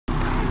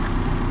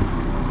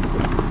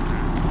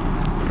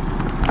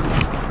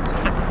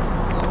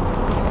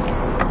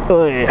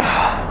Oi.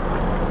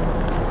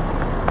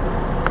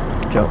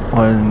 Sekejap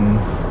on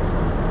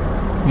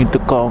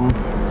intercom.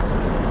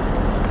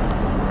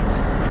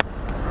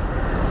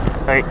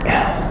 Baik.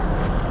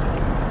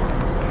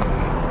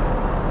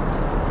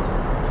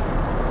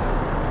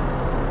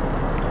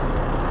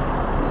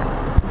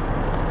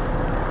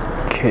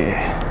 Okay.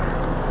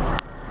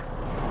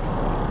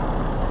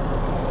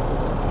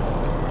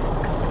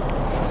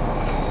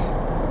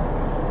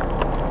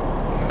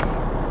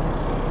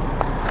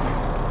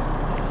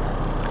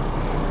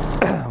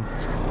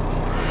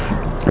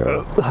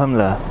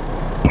 Alhamdulillah.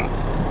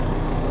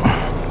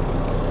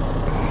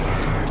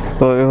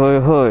 Hoi hoi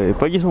hoi,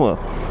 pagi semua.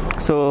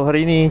 So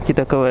hari ni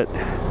kita akan buat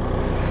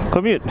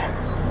commute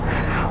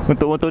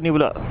untuk motor ni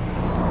pula.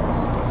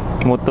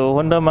 Motor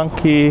Honda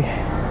Monkey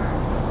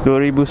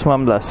 2019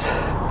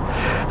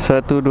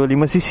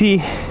 125cc.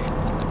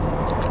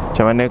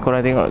 Macam mana korang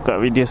tengok kat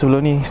video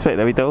sebelum ni, spek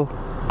dah beritahu.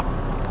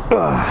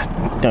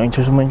 Yang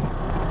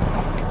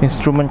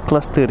instrument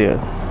cluster dia,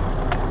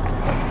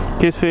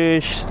 case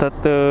fish,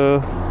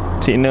 starter,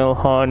 signal,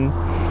 horn,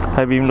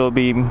 high beam, low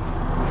beam,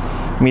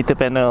 meter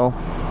panel.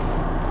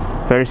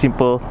 Very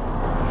simple.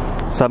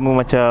 Sama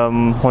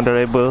macam Honda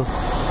Rebel.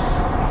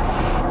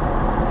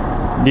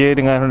 Dia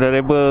dengan Honda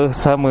Rebel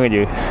sama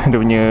je dia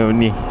punya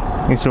ni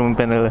instrument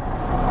panel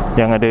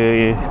yang ada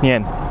ni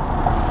kan.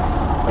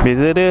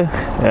 Beza dia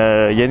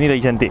yang ni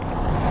lagi cantik.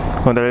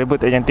 Honda Rebel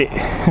tak cantik.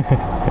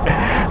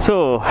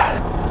 So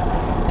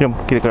jom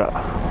kita gerak.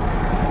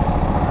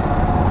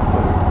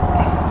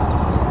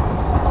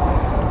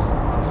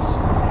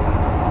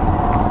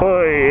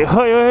 Hoi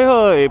hoi hoi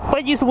hoi,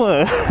 pagi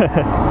semua.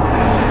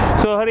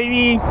 So hari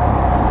ni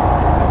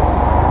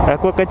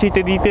aku akan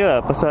cerita detail lah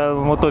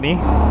pasal motor ni.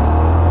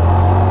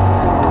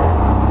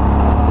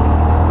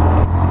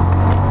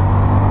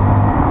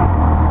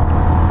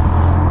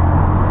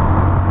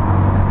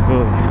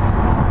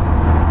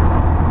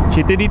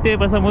 Cerita detail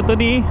pasal motor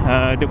ni,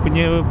 dia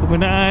punya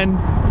penggunaan,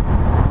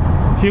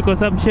 fuel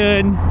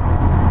consumption,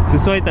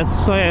 sesuai tak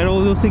sesuai,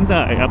 all those things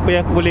lah. Apa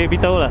yang aku boleh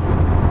beritahu lah.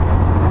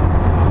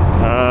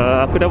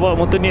 Aku dah bawa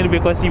motor ni lebih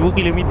kurang 1000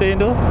 km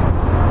yang tu.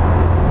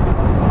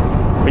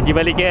 Pergi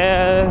balik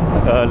KL.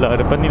 Alah,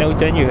 depan ni nak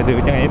hujan je. Ada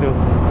jangan yang tu.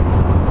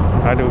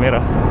 Aduh,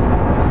 merah.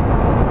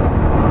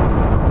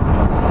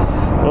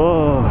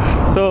 Oh,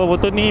 so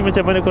motor ni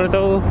macam mana korang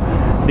tahu,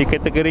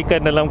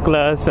 dikategorikan dalam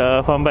kelas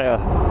farm bike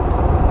lah.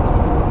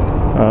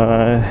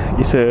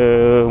 It's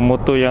a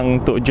motor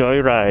yang untuk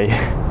joyride,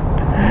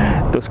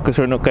 untuk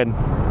keseronokan,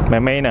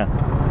 main-main lah.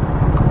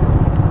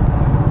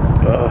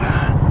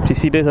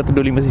 CC dia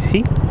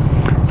 125cc,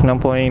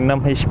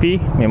 9.6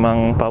 HP.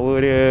 Memang power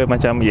dia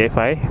macam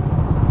EFI,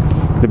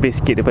 lebih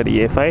sikit daripada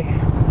EFI.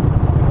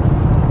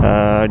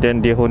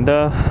 Dan dia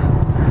Honda,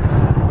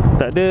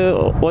 tak ada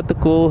water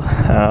cool,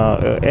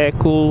 air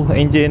cool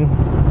engine.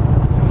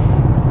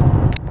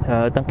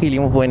 Tangki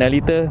 5.6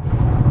 liter.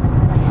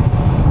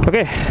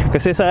 Okay,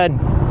 keselesaan.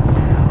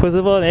 First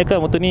of all, kan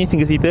motor ni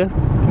single seater.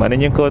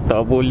 Maknanya kau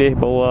tak boleh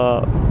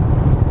bawa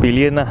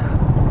pillion lah.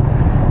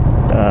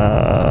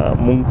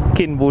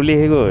 Mungkin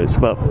boleh kot,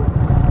 sebab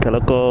kalau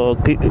kau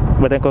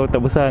badan kau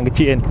tak besar,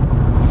 kecil kan,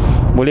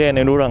 boleh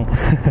kan ada orang.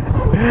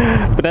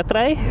 Pernah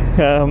try,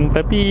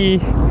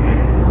 tapi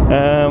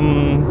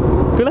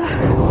itulah,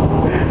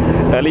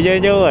 tak boleh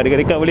jauh-jauh lah.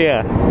 Dekat-dekat boleh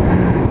lah,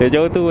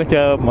 jauh-jauh tu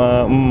macam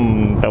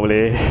tak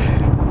boleh.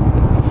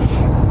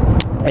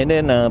 And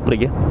then apa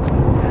lagi,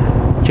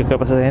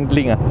 cakap pasal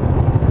handling lah.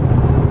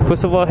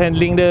 First of all,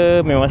 handling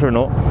dia memang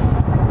seronok.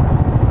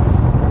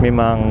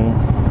 Memang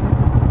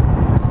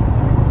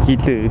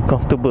kita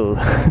comfortable.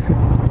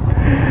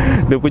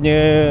 Dia punya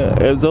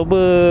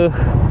absorber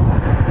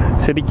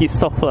sedikit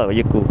soft lah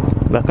bagi aku,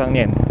 belakang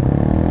ni kan.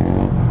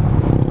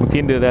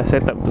 Mungkin dia dah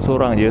set up untuk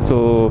seorang je,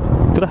 so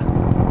itulah.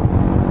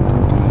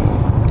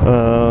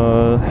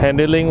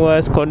 Handling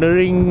wise,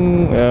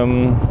 cornering,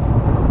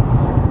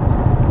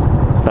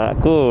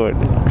 takut,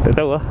 aku tak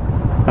tahu lah.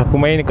 Aku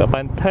main dekat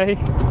pantai,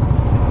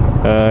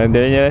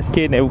 jalan-jalan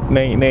sikit,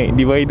 naik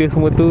divider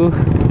semua tu,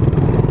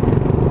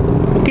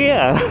 okey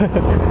lah.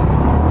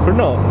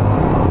 Seronok.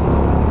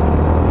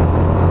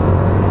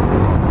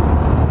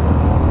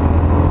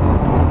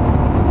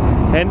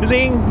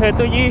 Handling,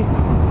 satu lagi,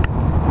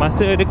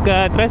 masa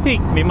dekat trafik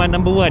memang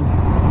number one.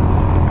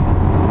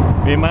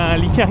 Memang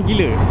licah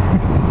gila.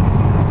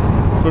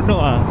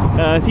 Seronok lah.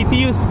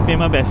 City use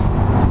memang best.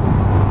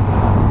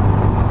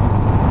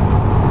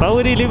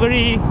 Power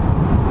delivery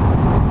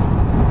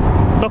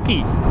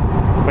toki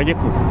bagi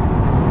aku.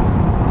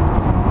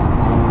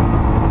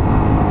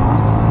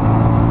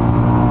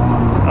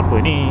 Apa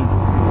ni,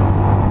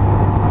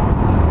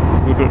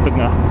 duduk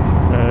tengah.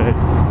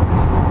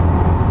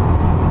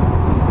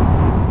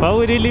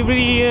 Power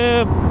delivery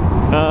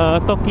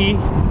toki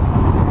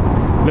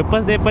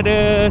lepas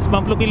daripada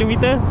 90 km,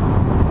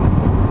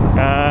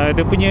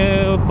 dia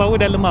punya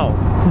power dah lemau.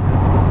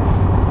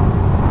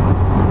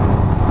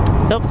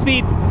 Top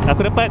speed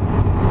aku dapat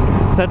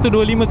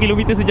 125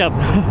 km sejam.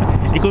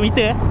 Ikut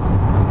meter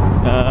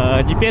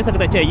GPS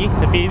aku tak cari,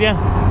 tapi dia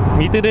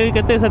meter dia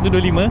kata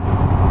 125.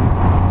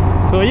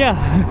 So yeah,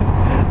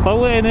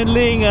 power and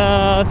handling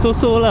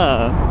so-so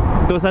lah.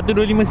 Untuk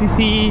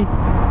 125cc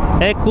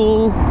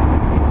Eco,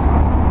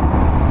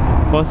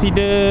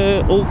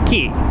 consider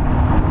okay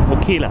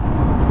lah.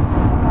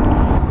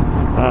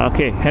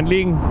 Okay,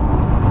 handling,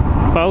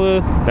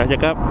 power dah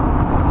cakap.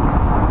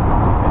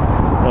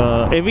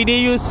 Everyday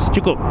use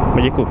cukup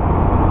bagi aku.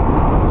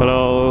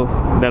 Kalau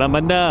dalam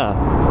bandar,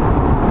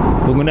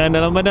 penggunaan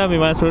dalam bandar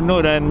memang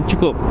seronok dan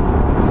cukup.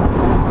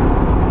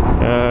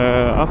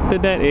 After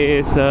that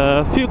is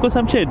fuel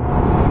consumption.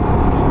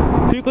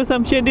 Fuel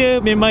consumption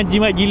dia memang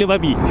jimat gila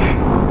babi.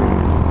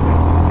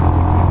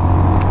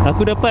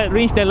 Aku dapat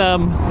range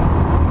dalam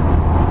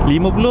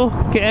 50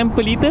 km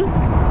per liter,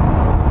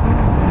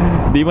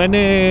 di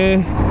mana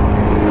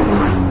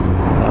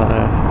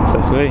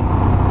sesuai,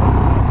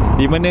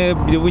 di mana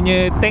dia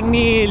punya tank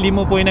ni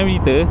 5.6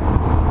 liter.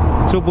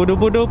 So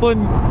bodoh-bodoh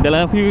pun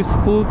dalam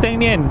full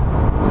tank ni kan,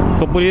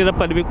 kau boleh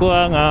dapat lebih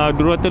kurang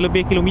 200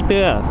 lebih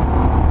kilometer lah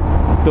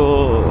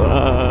untuk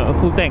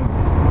full tank.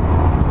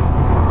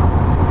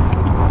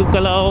 Itu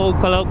kalau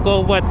kau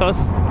buat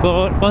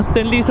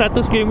constantly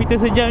 100 km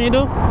sejam je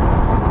tu,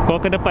 kau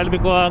akan dapat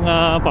lebih kurang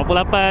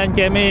 48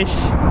 km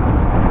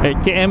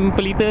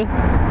per liter.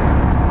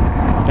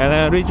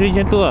 Dalam range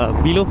macam tu lah,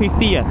 below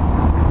 50 lah.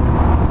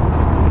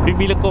 Tapi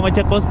bila kau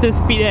macam constant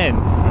speed kan,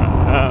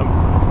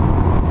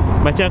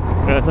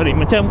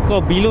 macam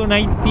kau below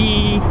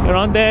 90,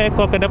 around there,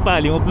 kau akan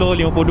dapat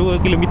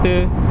 50-52 km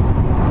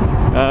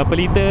per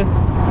liter.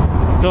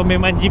 So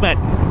memang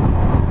jimat.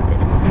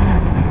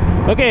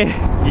 Okay,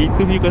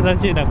 itu fuel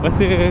consumption. Aku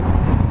rasa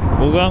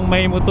orang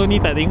main motor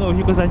ni tak tengok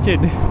fuel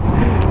consumption.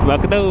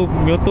 Sebab aku tahu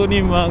motor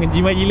ni memang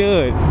jimat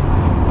gila kot.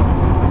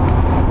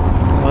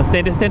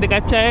 Standard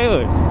kacai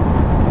kot.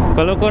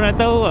 Kalau kau nak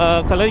tahu,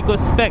 kalau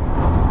ikut spek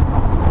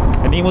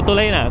ni motor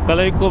lain lah,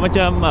 kalau ikut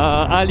macam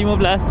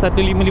A15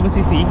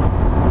 155cc,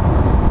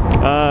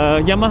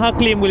 Yamaha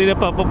claim boleh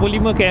dapat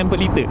 45 km per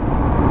liter.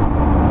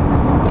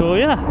 So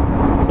ya lah,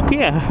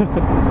 okay lah.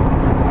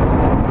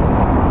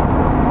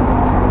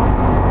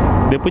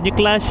 Dia punya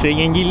clutch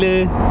ringan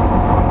gila.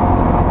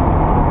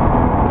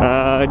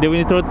 Dia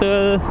punya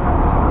throttle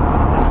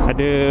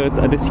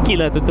ada sikit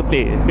lah throttle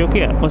plate, tapi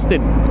okay lah,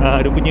 constant.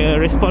 Dia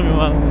punya respon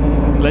memang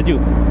laju.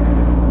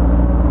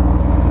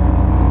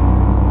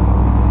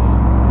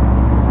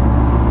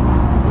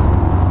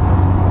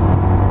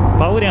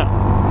 Power dia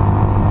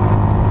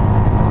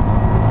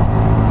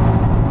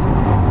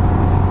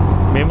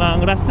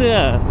memang rasa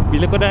lah.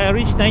 Bila kau dah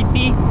reach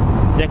 90,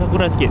 dia akan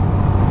kurang sikit.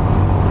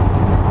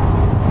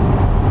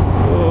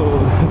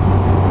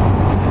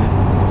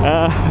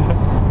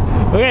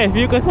 Okay,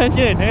 fuel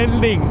consumption,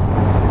 handling,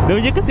 dia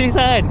punya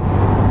keselesaan,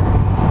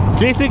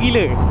 selesa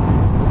gila.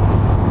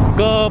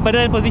 Kau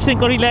badan position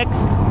kau relax,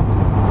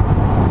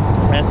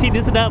 seat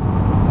dia sedap,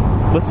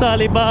 besar,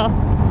 lebar,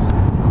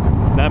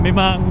 dan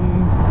memang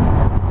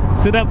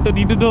sedap untuk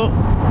diduduk.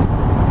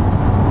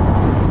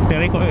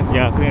 Tengah rekod ke?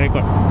 Ya, aku tengah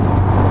rekod.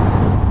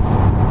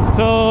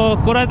 So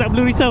korang tak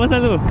perlu risau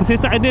pasal tu.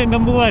 Keselesaan dia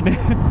number one.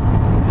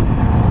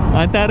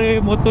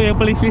 Antara motor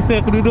yang paling selesa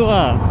aku duduk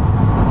lah.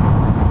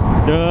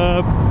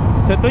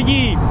 Satu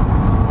lagi,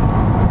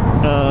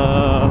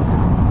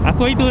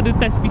 aku itu ada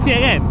test PCX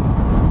kan.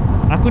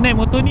 Aku naik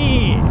motor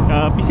ni,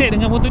 PCX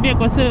dengan motor ni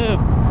aku rasa,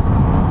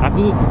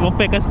 aku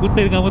comparekan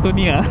skuter dengan motor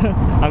ni lah.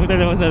 Aku tak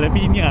ada masalah.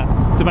 Tapi ni lah,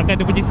 sebabkan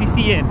dia punya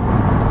CC kan,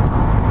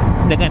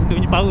 dengan dia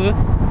punya power,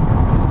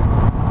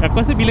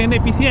 aku rasa bila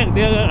naik PCX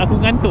dia, aku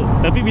ngantuk.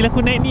 Tapi bila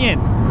aku naik ni kan,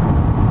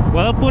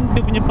 walaupun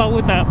dia punya power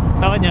tak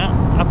banyak,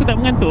 aku tak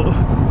mengantuk.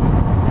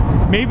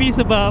 Maybe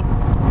sebab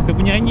dia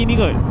punya angin ni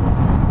kot,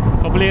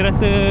 kau boleh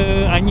rasa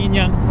angin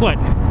yang kuat.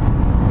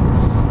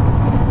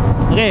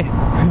 Okay.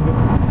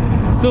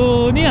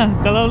 So ni lah,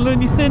 kalau long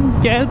distance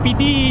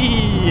KLPT,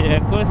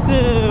 aku rasa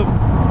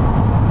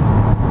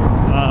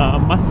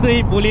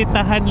masih boleh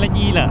tahan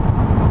lagi lah.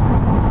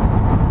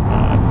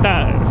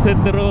 Tak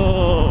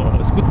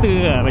seteruk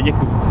skuter lah bagi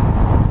aku.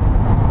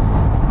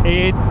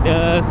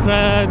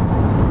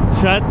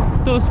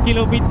 100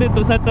 km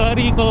untuk satu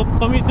hari kau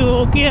commute tu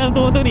ok lah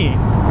untuk motor ni.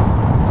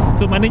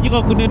 So maknanya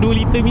kau guna 2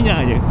 liter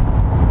minyak je.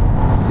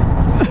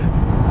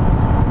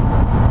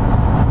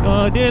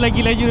 Dia lagi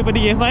laju daripada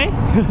EFI.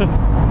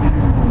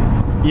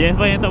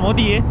 EFI yang tak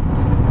modi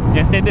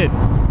yang standard.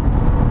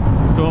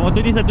 So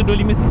motor ni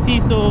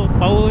 125cc, so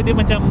power dia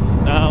macam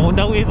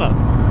Honda Wave lah,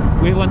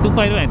 Wave 125 tu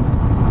kan.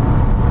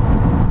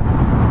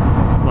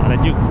 Wah,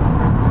 laju.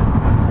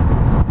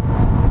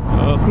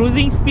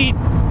 Cruising speed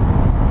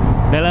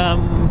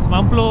dalam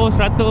 90,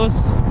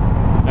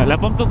 100,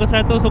 80 ke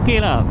 100 ok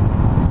lah.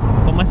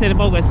 Kau masih ada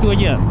power kat situ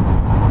aja,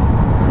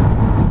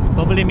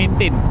 kau boleh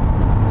maintain.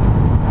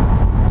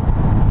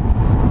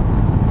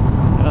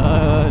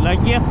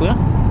 Lagi apa lah,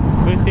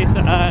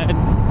 keselesaan,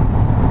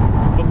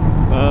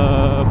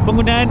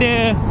 penggunaan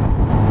dia.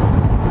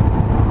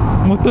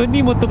 Motor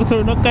ni motor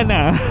keseronokan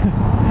lah.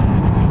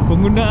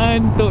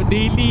 Penggunaan untuk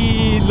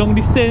daily long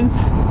distance,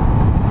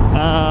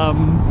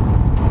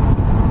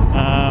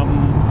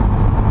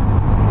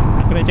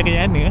 aku nak cakap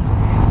yang mana,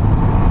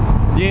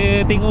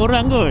 Dia tengok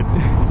orang kot.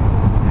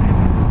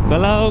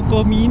 Kalau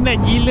kau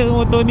minat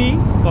gila motor ni,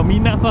 kau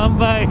minat farm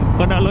bike,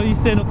 kau nak long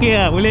distance, okey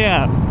lah, boleh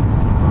lah.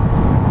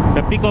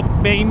 Tapi kau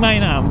bear in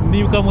mind lah, ni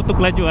bukan motor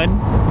kelajuan,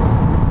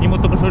 ni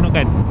motor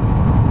keseronokan.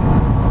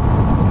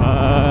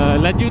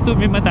 Laju tu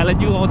memang tak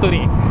laju orang motor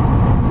ni,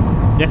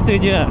 biasa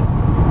je lah.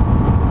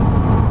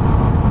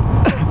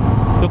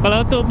 So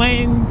kalau untuk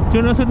main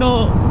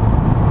seronok-seronok,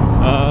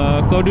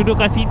 kau duduk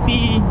kat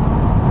city,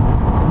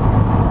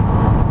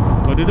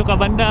 kau duduk kat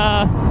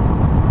bandar,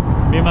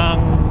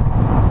 memang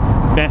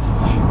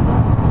best.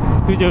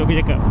 Tu je aku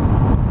cakap,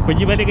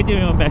 pergi balik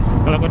kerja memang best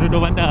kalau kau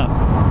duduk bandar.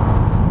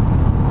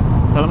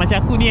 Kalau macam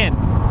aku ni kan,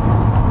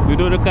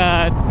 duduk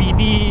dekat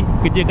PD,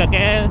 kerja kat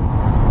KL,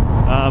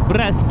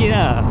 berat sikit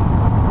lah.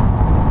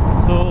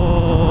 So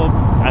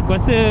aku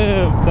rasa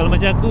kalau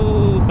macam aku,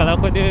 kalau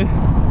aku ada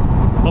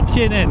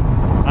option kan,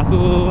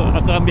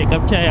 aku ambil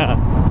Kapcai lah.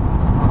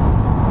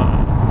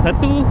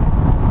 Satu,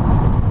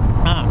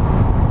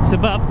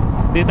 sebab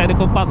dia tak ada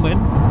compartment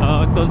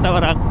untuk letak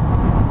barang.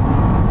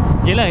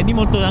 Yelah, ini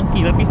motor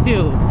angki, tapi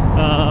still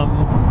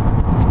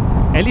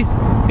at least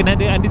kena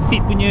ada under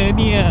seat punya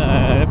ni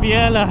lah. Tapi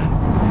yalah,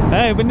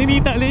 benda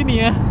ni tak boleh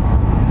ni lah.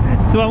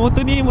 Sebab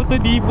motor ni motor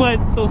dibuat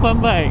untuk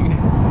farm bike,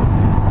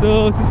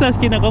 so susah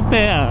sikit nak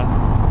compare lah.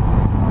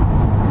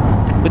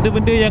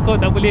 Benda-benda yang kau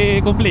tak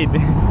boleh complain.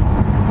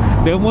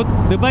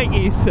 The bike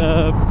is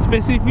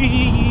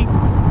specifically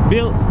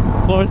built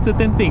for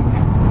certain thing.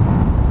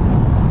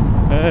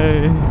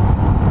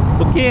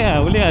 Okay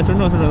lah, boleh lah,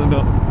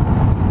 seronok.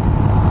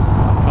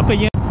 Apa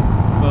yang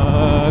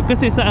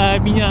kesesaan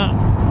minyak,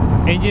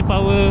 engine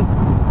power,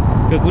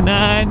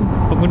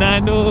 penggunaan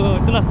tu,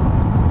 itulah.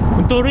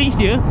 Untuk range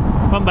dia,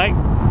 farm bike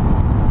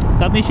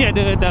kat Malaysia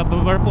ada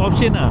beberapa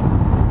option lah.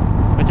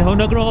 Macam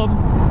Honda Grom,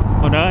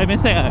 Honda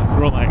MSX lah,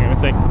 Grom lah,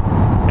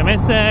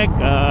 MSX,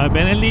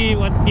 Benelli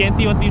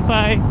TNT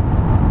 135,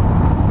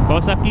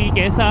 Kawasaki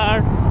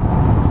KSR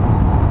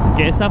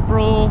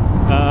Pro,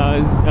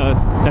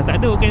 dah tak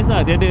ada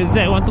KSR, dia ada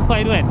Z125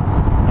 tu kan.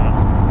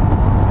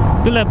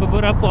 Itulah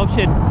beberapa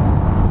option.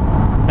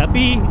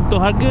 Tapi untuk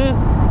harga,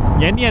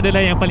 yang ni adalah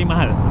yang paling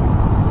mahal.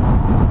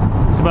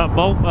 Sebab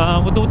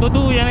motor-motor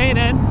tu yang lain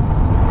kan,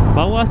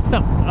 bawah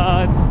sub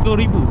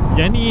 10,000.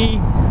 Yang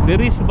ni the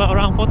range about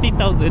around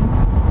 14,000.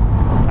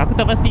 Aku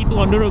tak pasti itu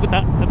on the road ke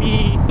tak,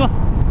 tapi tu lah,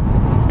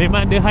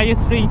 memang the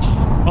highest range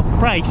of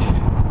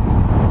price.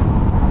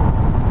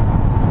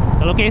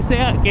 Kalau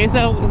KSR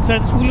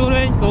 110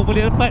 kan, kau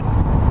boleh dapat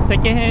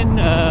second hand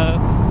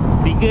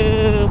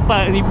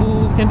 3-4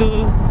 ribu macam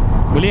tu,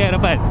 boleh lah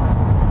dapat.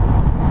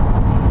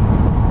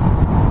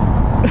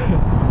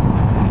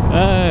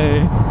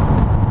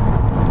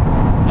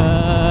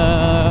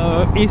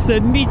 It's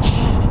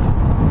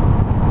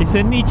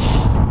a niche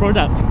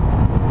product,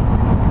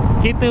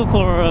 cater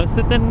for a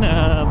certain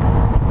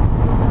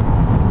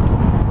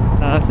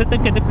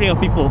category of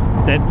people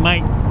that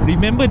might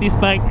remember this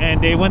bike and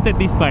they wanted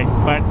this bike,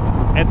 but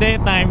at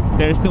that time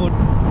there's no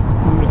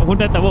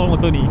Honda tak bawa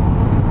motor ni.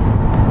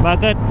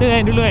 Bak kata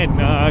kan dulu kan,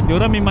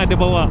 diorang memang ada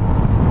bawa,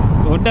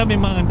 Honda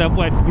memang dah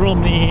buat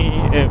Grom ni,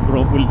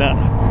 Grom pula,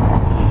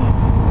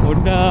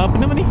 Honda apa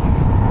nama ni,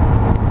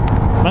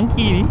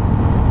 Monkey ni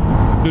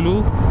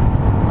dulu.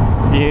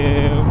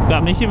 Dia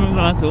kat Malaysia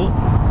memang masuk,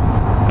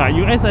 kat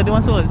US ada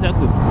masuk tak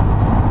aku.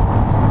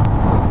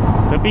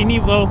 Tapi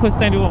ni baru first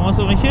time dia buat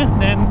masuk Malaysia.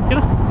 Dan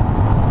okay lah,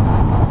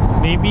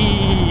 maybe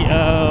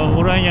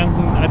orang yang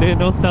ada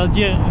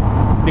nostalgia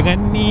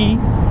dengan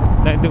ni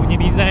dan dia punya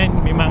design,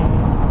 memang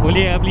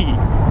boleh lah beli.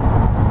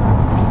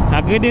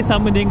 Harga dia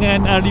sama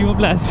dengan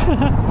R15.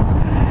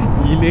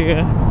 Gila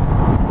lah.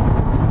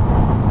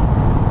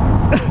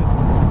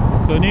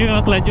 So ni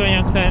memang kelajuan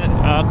yang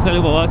aku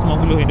selalu bawa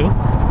 90 itu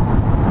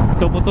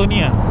untuk motor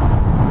ni lah.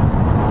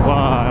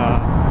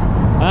 Wah.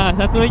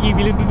 Satu lagi,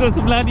 bila duduk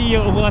sebelah ni,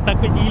 ya Allah,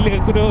 takut gila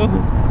aku tu.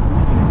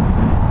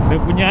 Dia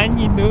punya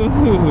angin tu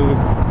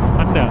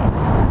pandai.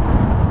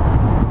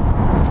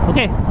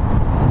 Okay,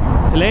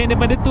 selain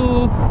daripada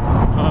tu,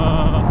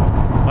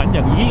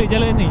 panjang gila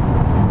jalan ni,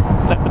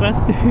 tak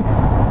terasa.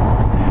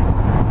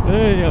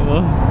 Ya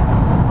Allah.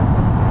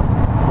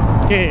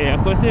 Okay,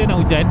 aku rasa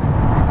nak hujan.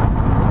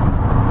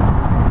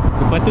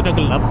 Lepas tu dah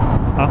gelap,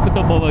 aku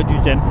tak bawa baju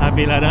hujan,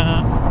 habislah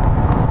dah.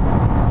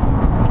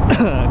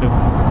 Aduh.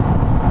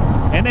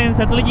 And then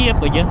satu lagi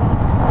apa je,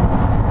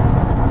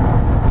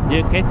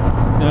 dia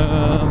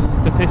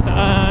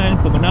kesesaan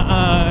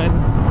penggunaan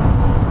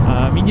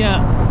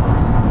minyak,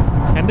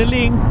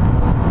 handling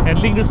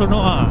dia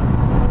seronok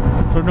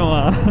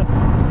lah.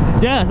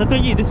 Ya,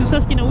 satu lagi, dia susah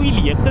sikit nak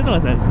wheelie. Aku tak tahu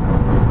asal.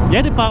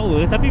 Dia ada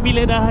power, tapi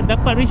bila dah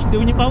dapat reach dia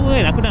punya power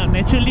kan, aku nak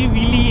naturally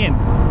wheelie kan,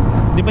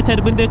 dia macam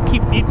ada benda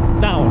keep it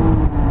down.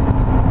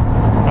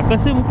 Aku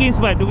rasa mungkin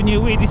sebab dia punya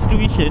weight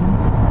distribution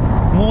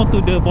more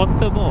to the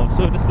bottom more,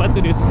 so sebab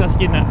tu dia susah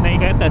sikit nak naik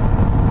ke atas.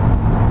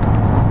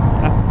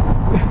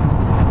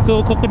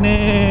 So kau kena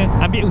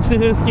ambil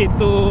usaha sikit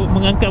untuk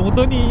mengangkat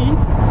motor ni.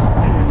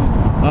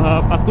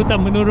 Aku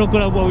tak menurut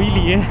korang buat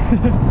wheelie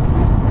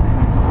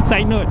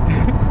Side note.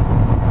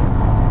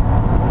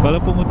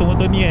 Walaupun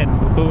motor-motor ni kan,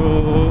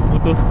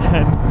 motor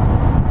stand,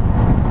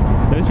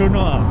 tak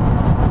seronok lah.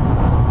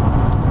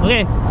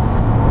 Okay,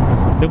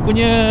 dia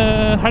punya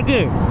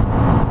harga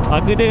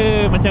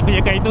dia macam aku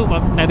cakap itu,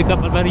 nak dekat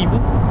 14,000.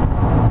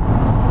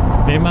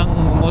 Memang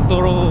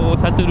motor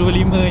 125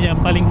 yang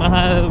paling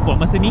mahal buat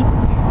masa ni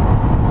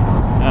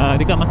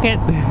dekat market.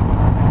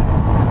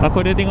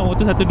 Aku ada tengok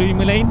motor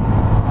 125 lain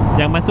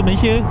yang masuk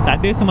Malaysia,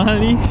 tak ada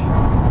semahal ni.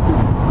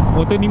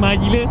 Motor ni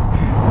mahal gila.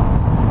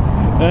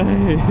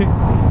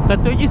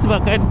 Satu lagi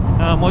sebabkan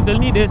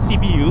model ni dia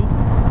CBU,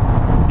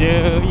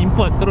 dia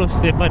import terus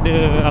daripada,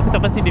 aku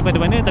tak pasti daripada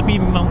mana, tapi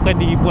memang bukan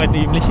dibuat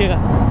di Malaysia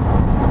lah.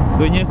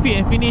 Dia punya fit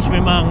and finish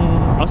memang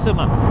awesome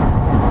lah.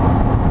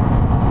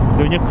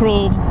 Dia punya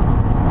chrome,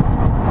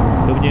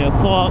 dia punya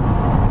fork.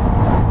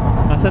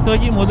 Satu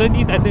lagi model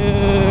ni tak ada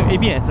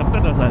ABS, aku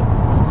tak tahu asal.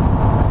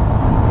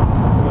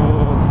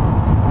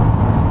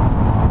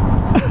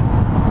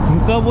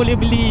 Kau boleh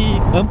beli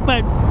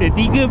 3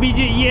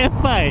 biji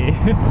EFI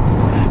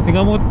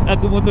dengan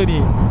aku motor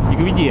ni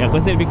 3 biji,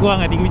 aku rasa lebih kurang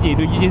lah 3 biji,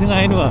 2 biji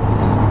setengah tu lah.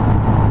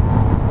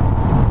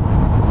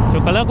 So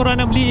kalau korang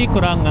nak beli,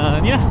 korang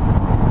ni lah,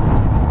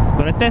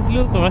 korang test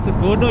dulu, korang rasa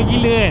seronok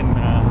gila kan,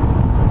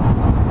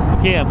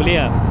 okay lah, boleh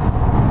lah.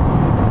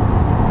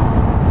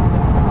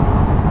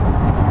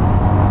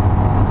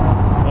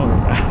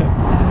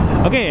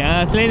 Okay,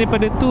 selain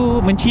daripada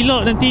tu,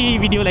 mencilok nanti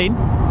video lain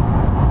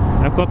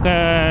aku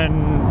akan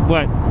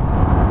buat.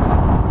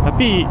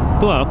 Tapi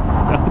tu lah,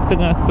 aku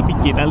tengah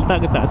terfikir nak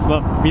letak ke tak.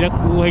 Sebab bila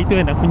aku hari tu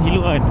kan, aku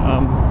mencilok kan,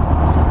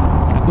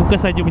 aku bukan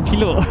saja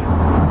mencilok,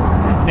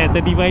 naik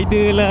atas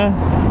divider lah,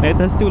 naik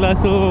atas tu lah.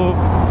 So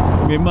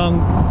memang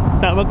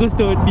tak bagus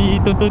tu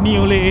ditontoni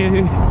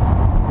oleh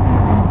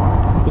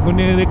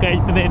pengguna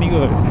dekat internet ni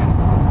kot.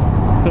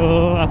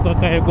 So aku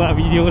akan buat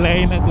video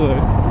lain lah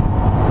kot.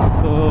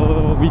 So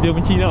video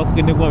mencilok aku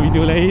kena buat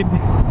video lain.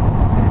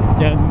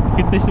 Yang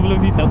kita sebelum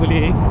ni tak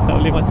boleh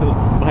masuk,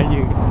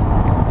 bahaya.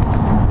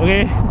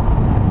 Okay.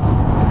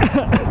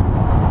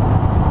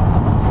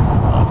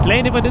 Selain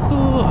daripada tu,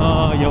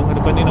 yang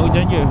depan ni nak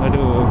hujan je.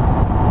 Aduh,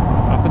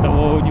 aku tak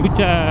mau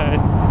hujan.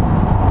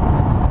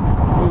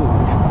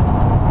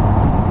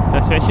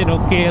 Suspension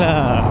okay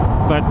lah,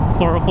 but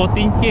for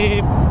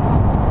 14k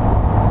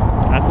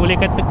aku boleh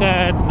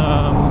katakan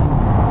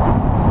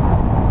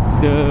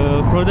the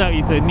product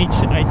is a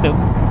niche item.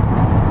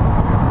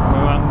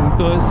 Memang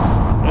untuk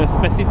a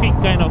specific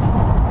kind of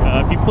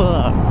people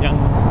lah, yang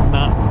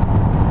nak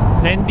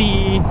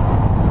trendy,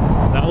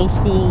 nak old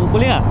school,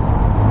 boleh lah.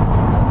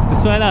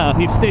 Sesuai lah,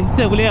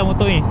 hipster boleh lah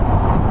motor ni.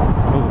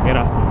 Oh,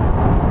 merah.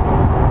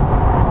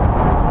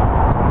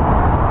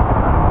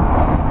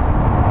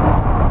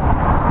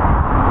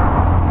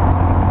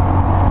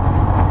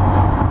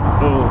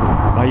 Oh,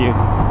 bahaya.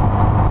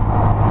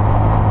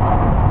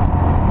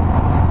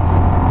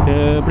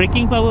 The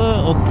braking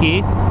power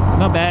okay,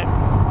 not bad.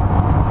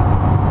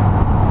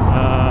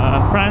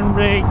 Front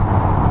brake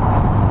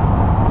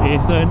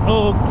is an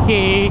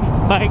okay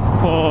bike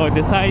for the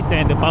size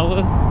and the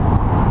power.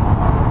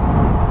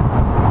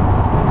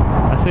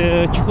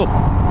 Rasa cukup.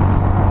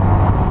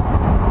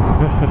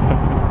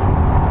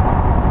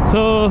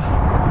 So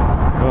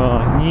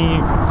ni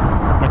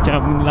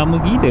macam lama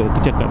gila aku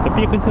cakap,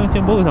 tapi aku rasa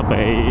macam baru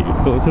sampai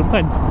Tok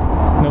Serempan.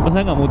 Nampak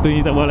sangat motor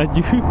ni tak bawa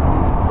laju.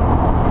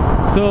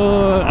 So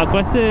aku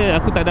rasa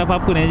aku tak ada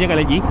apa-apa nak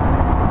cakap lagi.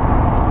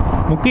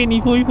 Mungkin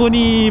info-info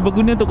ni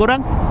berguna untuk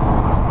korang,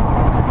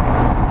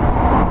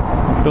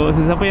 untuk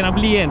sesiapa yang nak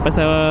beli kan,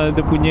 pasal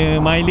dia punya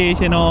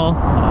mileage and all.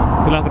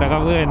 Itulah aku dah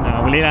cover kan.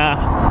 Boleh lah.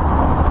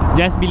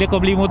 Just bila kau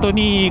beli motor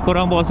ni,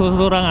 korang bawa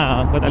seorang-seorang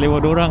lah, kau tak boleh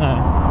bawa dua orang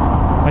lah.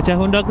 Macam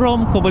Honda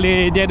Chrome, kau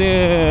boleh, dia ada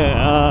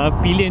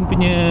pilihan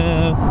punya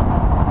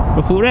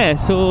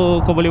footrest, so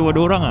kau boleh bawa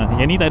dua orang lah.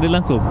 Yang ni tak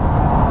ada langsung.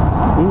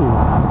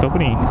 Motor apa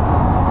ni?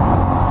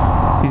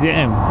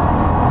 TZM.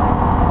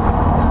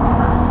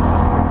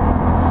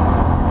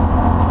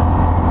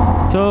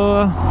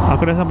 So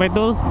aku dah sampai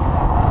tol.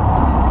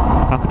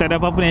 Aku tak ada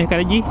apa-apa nak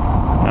cakap lagi.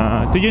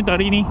 Tujuan untuk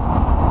hari ni,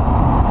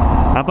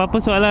 apa-apa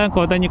soalan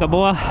kau tanya kat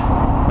bawah,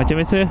 macam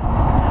biasa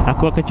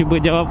aku akan cuba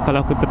jawab.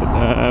 Kalau aku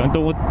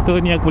untuk motor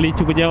ni aku boleh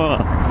cuba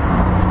jawab.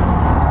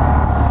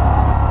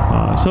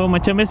 So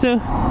macam biasa,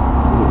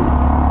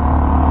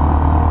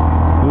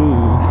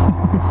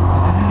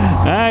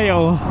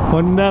 ayo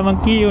Honda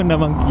Monkey.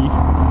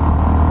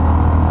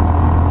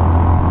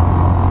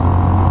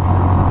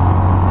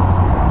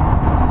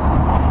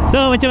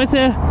 So macam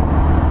biasa,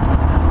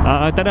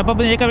 tak ada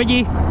apa-apa nak cakap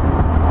lagi.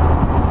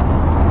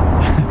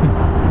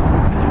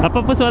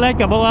 Apa-apa soalan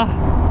kat bawah.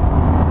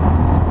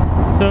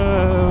 So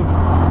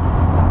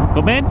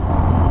comment,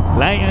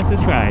 like and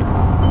subscribe.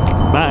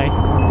 Bye.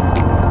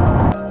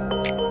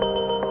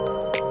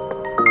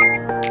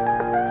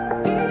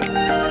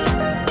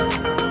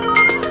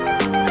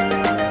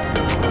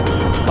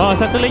 Oh,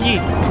 satu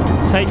lagi,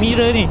 side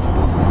mirror ni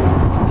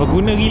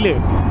berguna gila.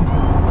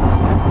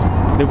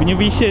 Dia punya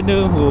vision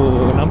tu,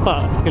 nampak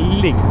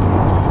sekeliling.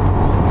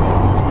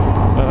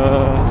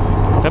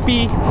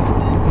 Tapi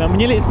nak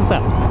menyelit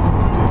susah.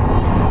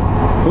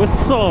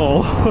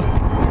 Besar.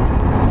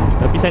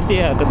 Tapi cantik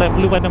lah. Kau tak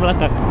perlu pandang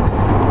belakang.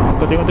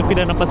 Kau tengok tepi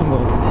dah nampak semua.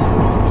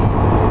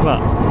 Nampak?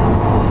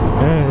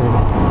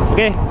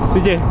 Okay, tu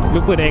je.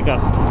 Lupa naik kau.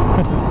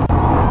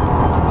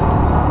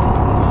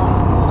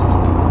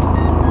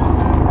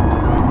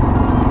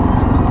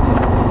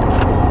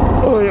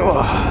 Oh ya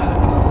Allah.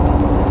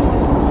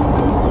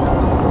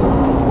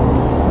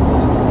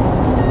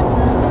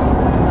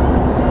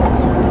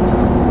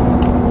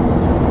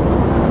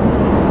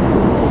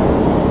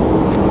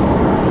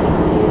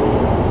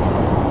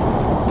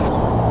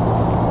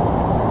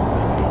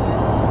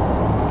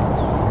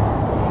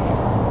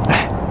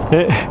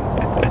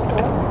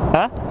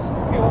 Ha?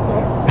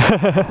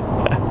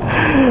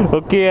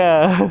 Okey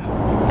lah.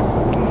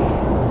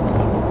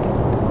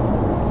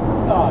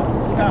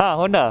 Ha,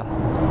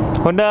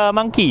 Honda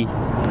Monkey.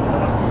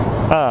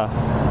 Ha.